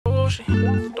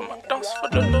bougie. Do my dance for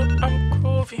the Lord, I'm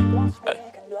groovy.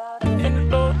 Ay, in the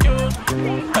Lord use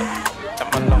me. Ay, and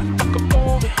my life like a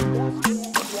movie.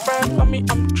 Got the brand on me,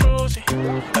 I'm choosy. Ay,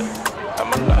 and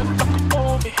my life like a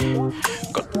movie.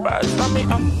 Got the prize on me,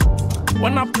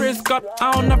 when I praise God,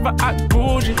 I don't never act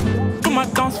bougie. Do my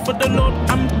dance for the Lord,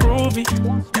 I'm groovy.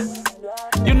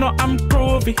 You know I'm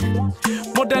groovy.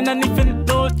 More than anything,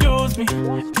 Lord use me.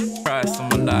 Price on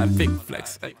my life, big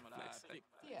flex. Hey.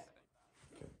 Yeah.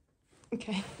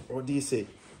 Okay. What do you see?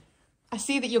 I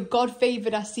see that you're God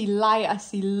favoured. I see light. I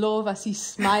see love. I see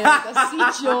smiles.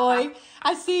 I see joy.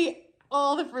 I see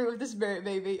all the fruit of the spirit,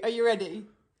 baby. Are you ready?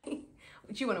 Do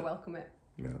you want to welcome it?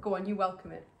 No. Go on, you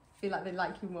welcome it. I feel like they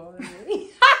like you more than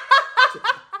me.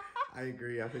 I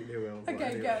agree, I think they will. Okay,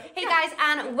 anyway. go. Hey guys,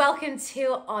 and welcome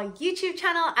to our YouTube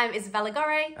channel. I'm Izabella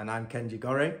Gore. And I'm Kenji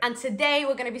Gore. And today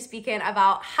we're going to be speaking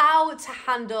about how to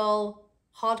handle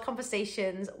hard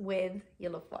conversations with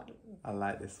your loved one. I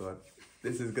like this one.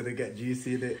 This is going to get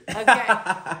juicy, isn't it? Okay.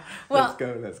 Well,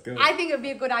 let's go. I think it would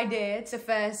be a good idea to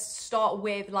first start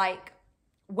with, like,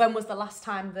 when was the last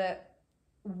time that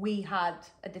we had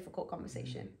a difficult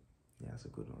conversation? Yeah, that's a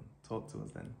good one. Talk to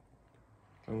us then.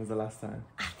 When was the last time?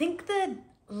 I think the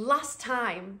last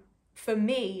time for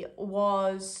me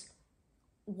was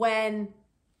when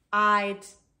I'd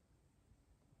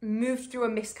moved through a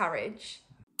miscarriage.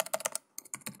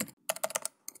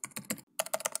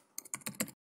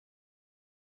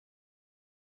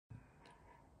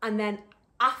 And then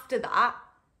after that,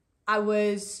 I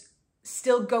was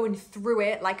still going through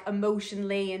it, like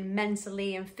emotionally and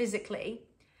mentally and physically.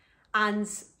 And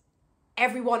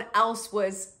everyone else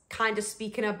was kind of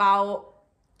speaking about,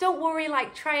 don't worry,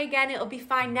 like, try again, it'll be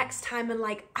fine next time. And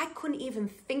like, I couldn't even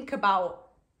think about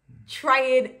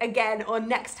trying again or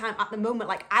next time at the moment.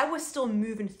 Like, I was still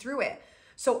moving through it.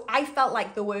 So I felt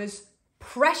like there was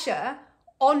pressure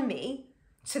on me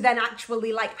to then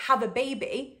actually like have a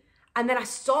baby. And then I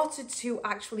started to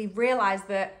actually realize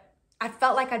that I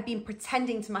felt like I'd been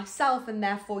pretending to myself and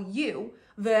therefore you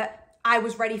that I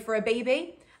was ready for a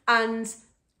baby. And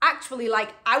actually,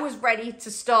 like, I was ready to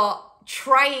start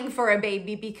trying for a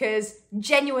baby because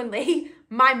genuinely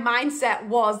my mindset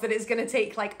was that it's going to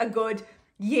take like a good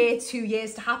year, 2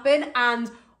 years to happen.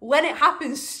 And when it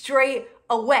happened straight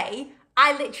away,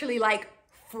 I literally like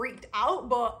freaked out.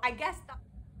 But I guess that...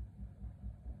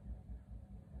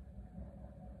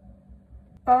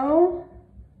 Oh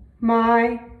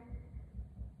my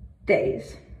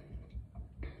days.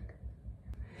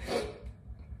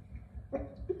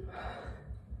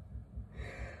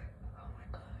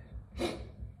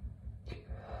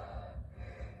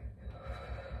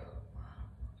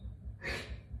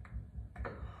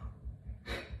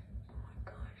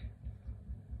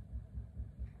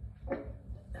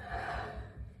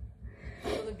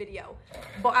 Video,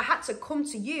 but I had to come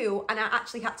to you and I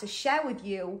actually had to share with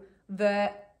you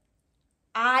that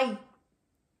I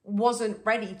wasn't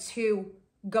ready to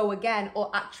go again or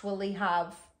actually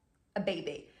have a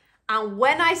baby. And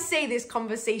when I say this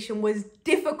conversation was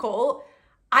difficult,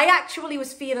 I actually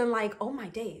was feeling like, oh my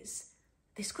days,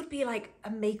 this could be like a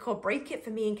make or break it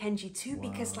for me and Kenji too. Wow.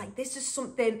 Because like this is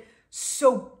something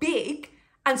so big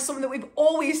and something that we've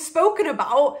always spoken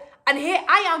about, and here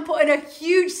I am putting a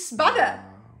huge spanner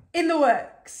in the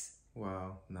works.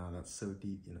 Wow, no, that's so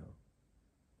deep, you know.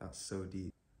 That's so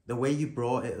deep. The way you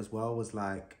brought it as well was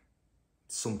like,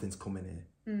 something's coming here.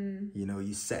 You know,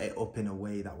 you set it up in a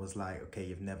way that was like, okay,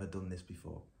 you've never done this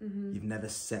before. You've never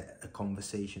set a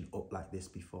conversation up like this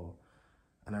before.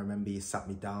 And I remember you sat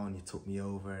me down, you took me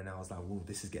over, and I was like, whoa,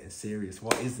 this is getting serious.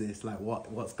 What is this? Like,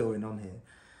 what's going on here?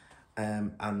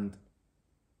 And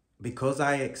because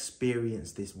I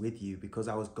experienced this with you, because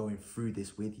I was going through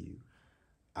this with you,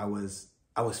 I was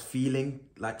feeling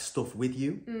like stuff with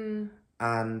you.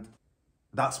 And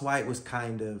that's why it was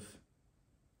kind of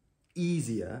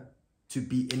easier to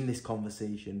be in this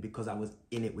conversation, because I was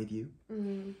in it with you.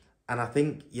 And I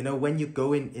think, you know, when you're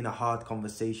going in a hard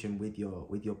conversation with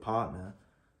your partner,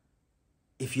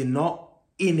 if you're not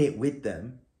in it with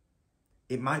them,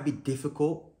 it might be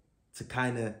difficult to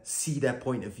kind of see their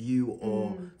point of view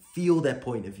or feel their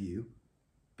point of view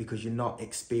because you're not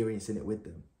experiencing it with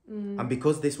them. And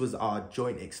because this was our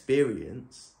joint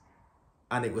experience,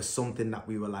 and it was something that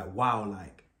we were like, wow,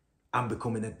 like, I'm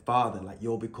becoming a father, like,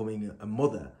 you're becoming a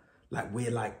mother. Like,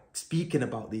 we're like speaking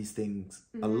about these things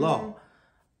a lot.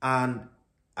 And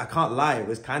I can't lie, it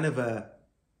was kind of a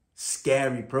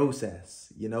scary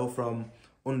process, you know, from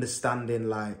understanding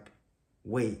like,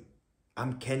 wait,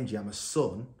 I'm Kenji, I'm a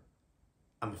son,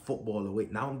 I'm a footballer,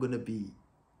 wait, now I'm going to be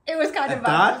It was kind a of dad,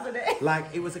 bad, wasn't it? Like,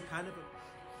 it was a kind of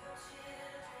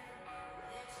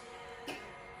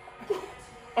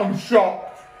I'm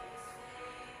shocked.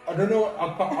 I don't know.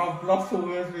 I've lost the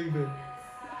words, baby.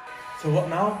 So what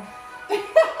now?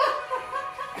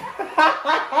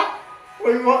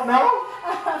 Wait, what now? I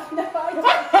have no idea.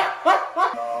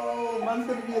 Oh, man's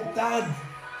gonna be a dad.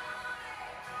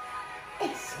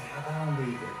 Slow down,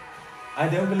 baby. I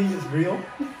don't believe it's real.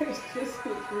 It's just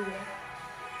it's real.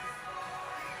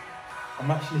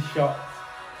 I'm actually shocked.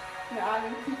 No, I'm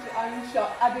in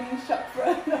shock. I've been in shock for a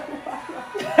little while.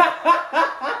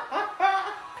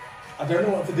 I don't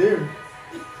know what to do.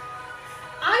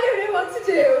 I don't know what to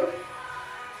do.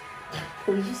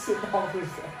 Can we just sit down for a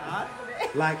second?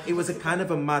 Like, it was a kind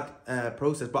of a mad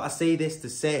process. But I say this to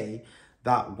say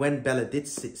that when Bella did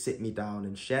sit me down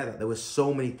and share that, there were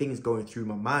so many things going through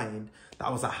my mind that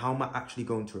I was like, how am I actually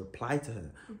going to reply to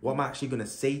her? What am I actually going to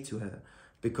say to her?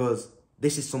 Because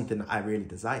this is something that I really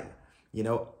desire. You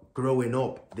know, growing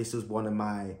up, this was one of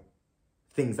my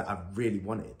things that I really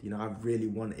wanted. You know, I really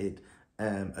wanted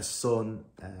a son.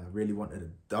 I really want a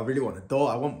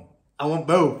daughter. I want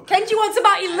both. Kenji wants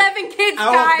about 11 kids, I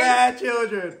guys. want their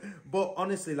children. But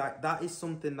honestly, like, that is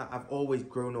something that I've always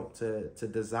grown up to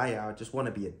desire. I just want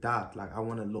to be a dad. Like, I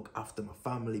want to look after my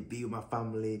family, be with my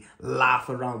family, laugh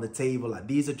around the table. Like,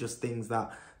 these are just things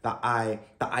that I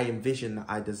envision, that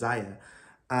I desire.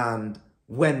 And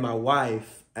when my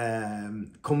wife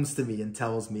comes to me and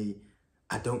tells me,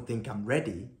 I don't think I'm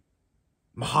ready,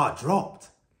 my heart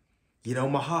dropped. You know,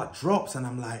 my heart drops and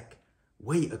I'm like,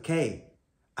 wait, okay.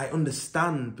 I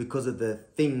understand because of the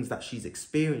things that she's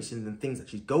experiencing and things that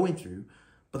she's going through,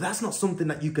 but that's not something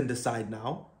that you can decide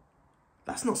now.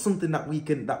 That's not something that we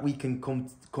can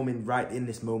come in right in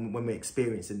this moment when we're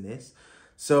experiencing this.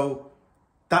 So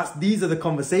these are the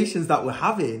conversations that we're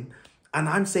having, and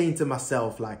I'm saying to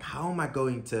myself, like, how am I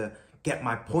going to get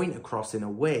my point across in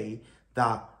a way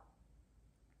that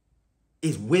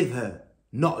is with her,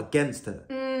 not against her,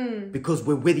 because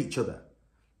we're with each other.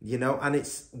 You know, and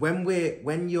it's when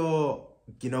you're,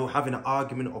 you know, having an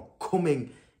argument or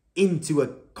coming into a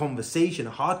conversation,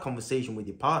 a hard conversation with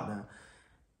your partner,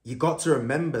 you got to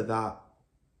remember that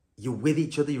you're with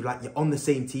each other. You're on the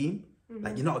same team.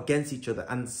 Like, you're not against each other.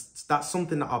 And that's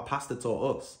something that our pastor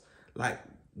taught us. Like,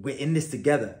 we're in this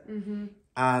together.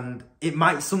 And it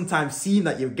might sometimes seem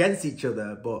that you're against each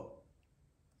other, but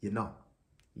you're not.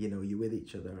 You know, you're with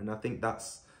each other. And I think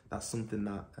that's something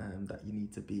that you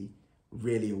need to be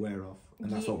really aware of,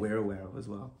 and that's what we're aware of as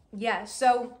well. Yeah,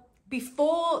 so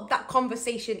before that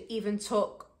conversation even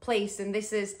took place, and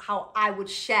this is how I would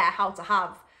share how to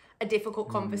have a difficult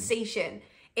conversation,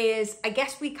 is I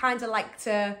guess we kind of like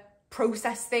to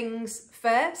process things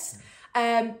first,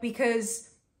 because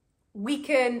we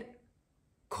can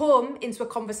come into a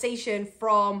conversation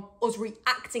from us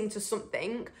reacting to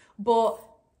something, but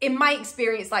in my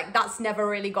experience, like, that's never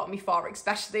really got me far,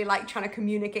 especially like trying to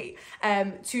communicate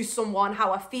to someone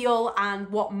how I feel and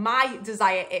what my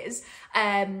desire is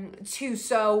too.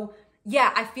 So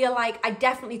yeah, I feel like I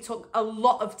definitely took a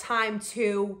lot of time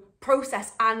to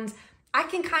process, and I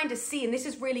can kind of see, and this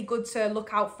is really good to look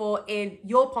out for in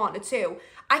your partner too,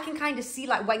 I can kind of see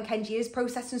like when Kenji is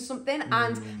processing something.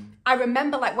 And I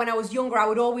remember like when I was younger, I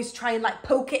would always try and like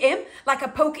poke at him. Like, I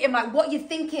poke at him like, what are you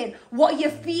thinking? What are you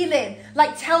feeling?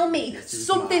 Like, tell me,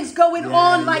 something's going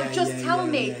on. Like, just tell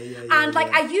me. And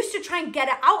like, I used to try and get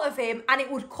it out of him, and it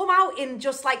would come out in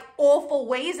just like awful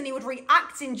ways, and he would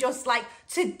react in just like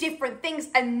to different things.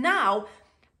 And now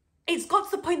it's got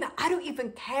to the point that I don't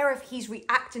even care if he's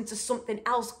reacting to something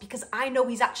else, because I know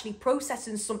he's actually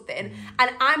processing something,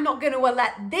 and I'm not going to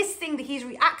let this thing that he's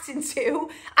reacting to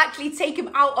actually take him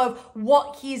out of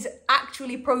what he's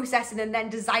actually processing and then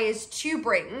desires to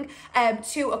bring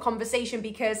to a conversation,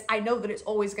 because I know that it's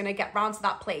always going to get round to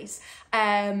that place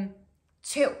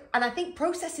too. And I think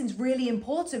processing is really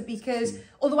important, because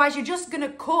otherwise you're just going to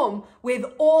come with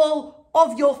all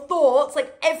of your thoughts,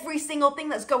 like every single thing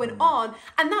that's going on.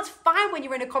 And that's fine when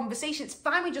you're in a conversation. It's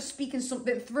fine when you're just speaking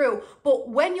something through. But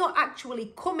when you're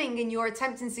actually coming and you're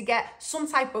attempting to get some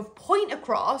type of point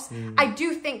across, I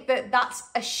do think that that's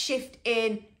a shift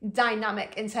in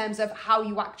dynamic in terms of how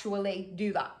you actually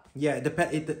do that. Yeah,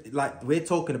 like, we're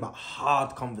talking about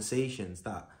hard conversations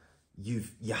that you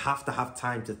have to have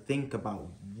time to think about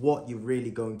what you're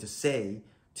really going to say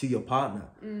to your partner.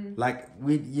 Like,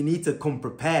 you need to come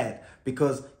prepared,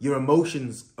 because your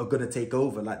emotions are going to take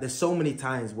over. Like, there's so many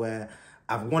times where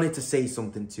I've wanted to say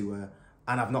something to her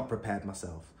and I've not prepared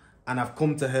myself, and I've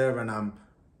come to her and I'm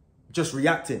just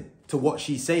reacting to what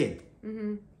she's saying,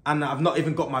 and I've not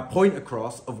even got my point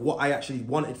across of what I actually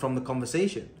wanted from the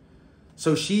conversation.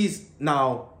 So she's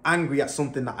now angry at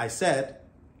something that I said,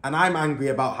 and I'm angry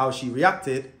about how she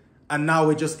reacted, and now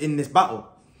we're just in this battle.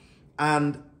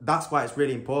 And that's why it's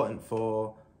really important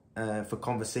for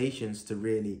conversations to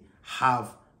really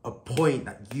have a point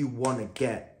that you want to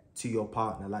get to your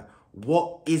partner. Like,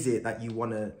 what is it that you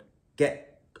want to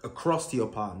get across to your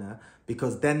partner?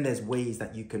 Because then there's ways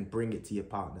that you can bring it to your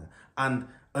partner. And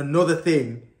another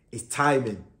thing is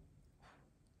timing.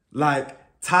 Like,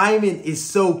 timing is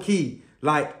so key.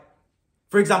 Like,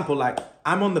 for example, like,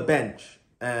 I'm on the bench.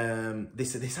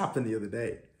 This happened the other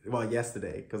day. Well,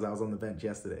 yesterday, because I was on the bench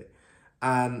yesterday.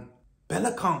 And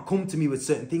Bella can't come to me with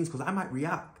certain things because I might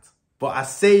react. But I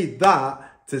say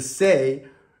that to say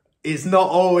it's not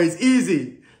always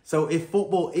easy. So if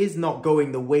football is not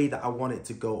going the way that I want it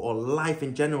to go, or life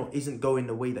in general isn't going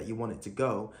the way that you want it to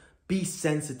go, be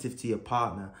sensitive to your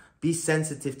partner. Be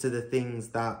sensitive to the things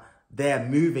that they're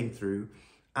moving through.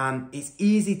 And it's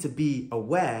easy to be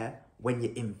aware when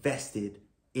you're invested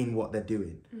in what they're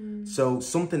doing. So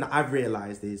something that I've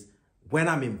realized is when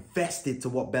I'm invested to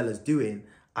what Bella's doing,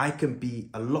 I can be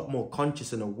a lot more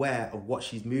conscious and aware of what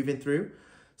she's moving through.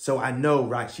 So I know,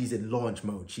 right, she's in launch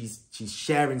mode. She's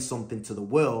sharing something to the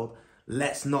world.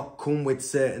 Let's not come with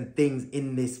certain things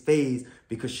in this phase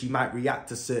because she might react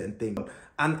to certain things.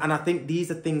 And I think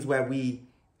these are things where we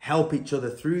help each other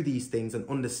through these things and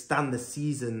understand the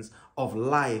seasons of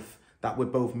life that we're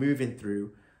both moving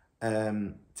through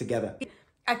together.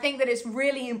 I think that it's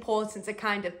really important to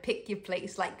kind of pick your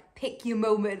place, like pick your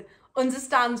moment,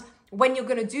 understand when you're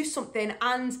going to do something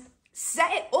and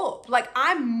set it up. Like,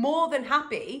 I'm more than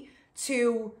happy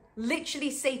to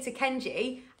literally say to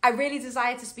Kenji, I really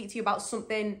desire to speak to you about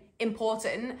something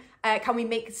important. Can we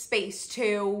make space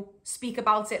to speak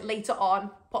about it later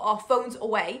on, put our phones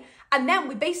away? And then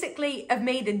we basically have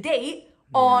made a date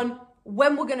on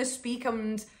when we're going to speak.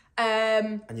 And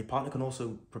your partner can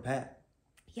also prepare.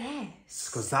 Yes.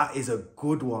 Because that is a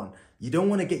good one. You don't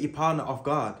want to get your partner off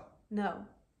guard. No.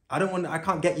 I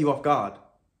can't get you off guard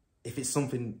if it's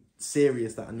something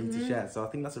serious that I need to share. So I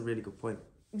think that's a really good point.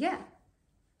 Yeah.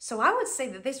 So I would say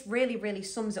that this really, really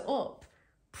sums it up.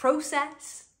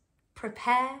 Process,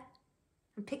 prepare,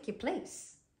 and pick your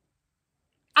place.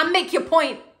 And make your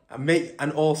point.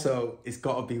 And also, it's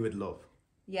got to be with love.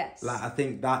 Yes. Like, I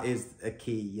think that is a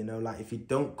key, you know, like if you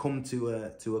don't come to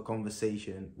a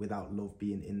conversation without love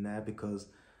being in there, because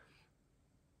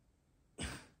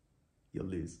you'll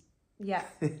lose. Yeah.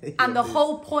 And the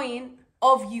whole point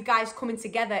of you guys coming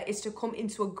together is to come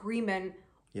into agreement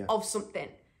of something.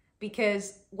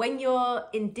 Because when you're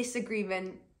in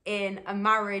disagreement in a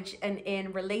marriage and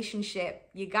in relationship,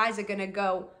 you guys are going to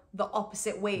go the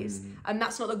opposite ways. And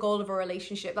that's not the goal of a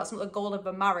relationship. That's not the goal of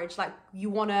a marriage. Like, you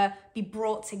want to be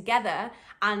brought together,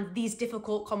 and these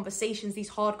difficult conversations, these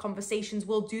hard conversations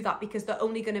will do that, because they're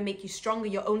only going to make you stronger.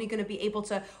 You're only going to be able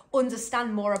to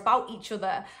understand more about each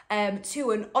other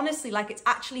too. And honestly, like, it's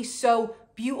actually so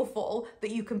beautiful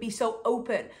that you can be so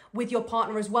open with your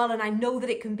partner as well. And I know that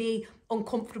it can be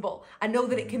uncomfortable. I know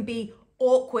that it can be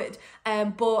awkward,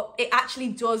 but it actually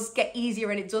does get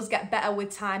easier and it does get better with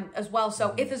time as well.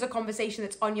 So if there's a conversation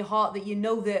that's on your heart that you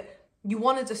know that you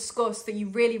want to discuss, that you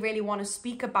really, really want to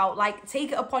speak about, like,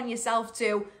 take it upon yourself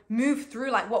to move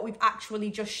through like what we've actually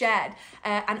just shared.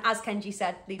 And as Kenji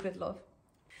said, lead with love.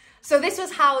 So this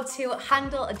was how to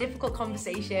handle a difficult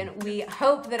conversation. We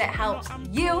hope that it helps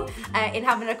you in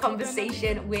having a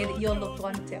conversation with your loved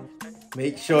one too.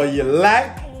 Make sure you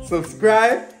like,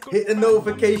 subscribe, hit the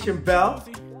notification bell,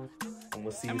 and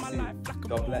we'll see you soon.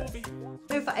 God bless.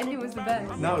 No, that ending was the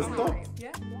best. No, it's not.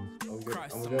 Yeah.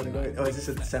 Oh, is this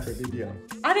a separate video?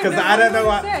 I don't know. Because I don't know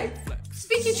what.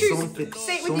 Speak your truth.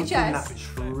 Say it with your chest.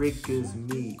 Something that triggers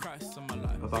me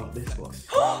about this one.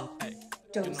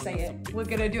 Don't say it. We're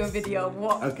gonna do a video.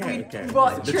 What? Okay.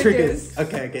 What The triggers?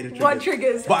 Okay, the triggers. What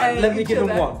triggers? But let me each give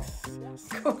them other?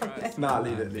 one. Go on then. Nah,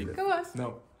 leave it. Go on.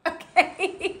 No. Okay.